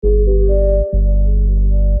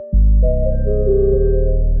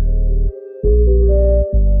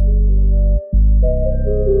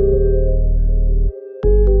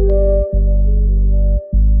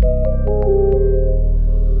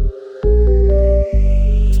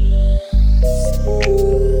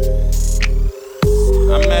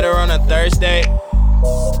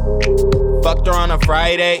Fucked her on a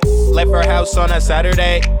Friday, left her house on a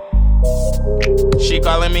Saturday. She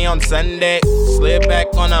calling me on Sunday, slid back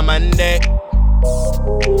on a Monday.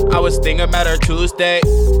 I was thinking about her Tuesday,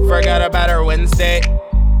 forgot about her Wednesday.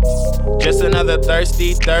 Just another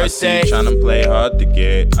thirsty Thursday. I see you tryna play hard to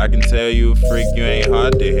get. I can tell you a freak, you ain't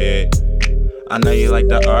hard to hit. I know you like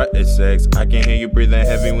the art of sex. I can hear you breathing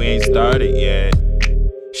heavy, we ain't started yet.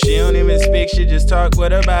 She don't even speak, she just talk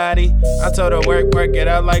with her body. I told her work it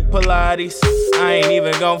out like Pilates. I ain't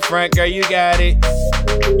even gon' front, girl, you got it.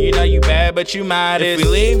 You know you bad, but you modest. If we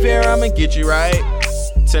leave here, I'ma get you right.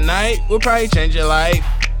 Tonight, we'll probably change your life.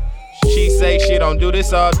 She say she don't do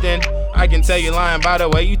this often. I can tell you lying by the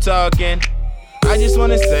way you talking. I just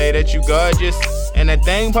wanna say that you gorgeous, and that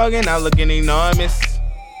thing poking out looking enormous.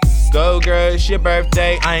 Go girl, it's your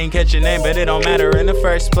birthday. I ain't catch your name, but it don't matter in the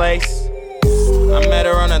first place. I met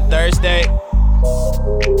her on a Thursday,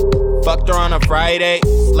 fucked her on a Friday,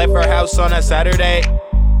 left her house on a Saturday.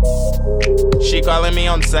 She calling me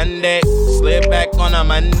on Sunday, slid back on a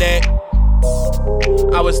Monday.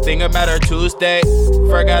 I was thinking about her Tuesday,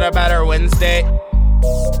 forgot about her Wednesday.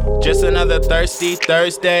 Just another thirsty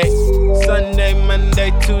Thursday. Sunday,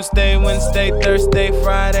 Monday, Tuesday, Wednesday, Thursday,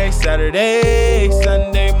 Friday, Saturday.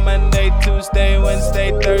 Sunday, Monday, Tuesday,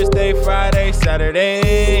 Wednesday, Thursday, Friday,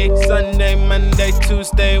 Saturday. Sunday, Monday,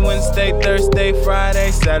 Tuesday, Wednesday, Thursday,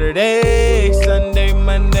 Friday, Saturday. Sunday,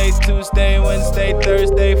 Monday, Tuesday, Wednesday,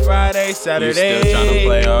 Thursday, Friday, Saturday. You still tryna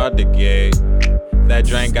play hard to get. That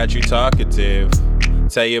drink got you talkative.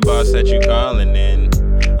 Tell your boss that you calling in.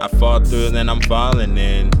 I fall through, then I'm falling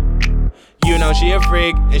in. You know she a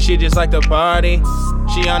freak, and she just like to party.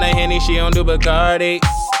 She on a Henny, she on do Bacardi.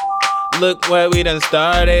 Look where we done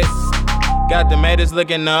started. Got the haters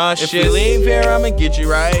looking nauseous. If we leave here, I'ma get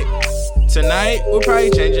you right. Tonight, we'll probably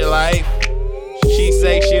change your life. She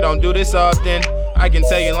say she don't do this often. I can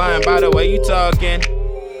tell you lying by the way you talking.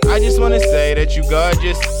 I just wanna say that you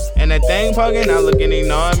gorgeous, and that thing poking out looking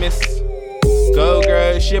enormous. Go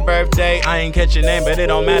girl, it's your birthday. I ain't catch your name, but it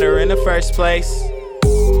don't matter in the first place.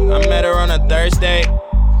 I met her on a Thursday,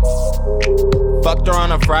 fucked her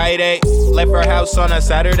on a Friday, left her house on a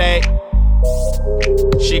Saturday.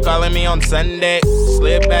 She calling me on Sunday,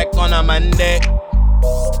 slid back on a Monday.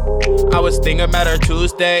 I was thinking about her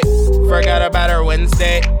Tuesday, forgot about her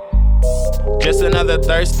Wednesday. Just another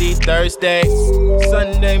thirsty Thursday.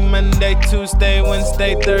 Sunday, Monday, Tuesday,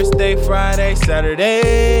 Wednesday, Thursday, Friday,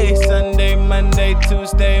 Saturday. Sunday, Monday,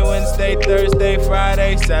 Tuesday, Wednesday, Thursday,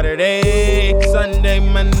 Friday, Saturday. Sunday,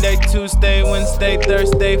 Monday, Tuesday, Wednesday,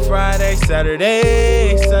 Thursday, Friday,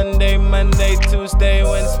 Saturday. Sunday, Monday, Tuesday,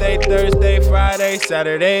 Wednesday, Thursday, Friday,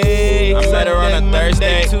 Saturday. I met her on a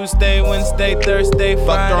Thursday, Tuesday, Wednesday, Thursday, Friday,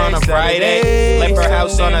 fucked her on a Friday, left her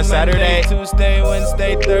house on a Saturday. Tuesday,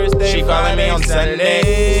 Wednesday, Thursday, she calling me on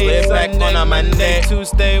Sunday, slid back on a Monday.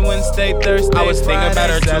 Tuesday, Wednesday, Thursday, I was thinking about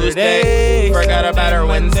her Tuesday, forgot about her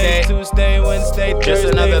Wednesday. Tuesday, Wednesday, just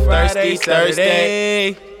another thirsty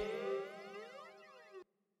Thursday.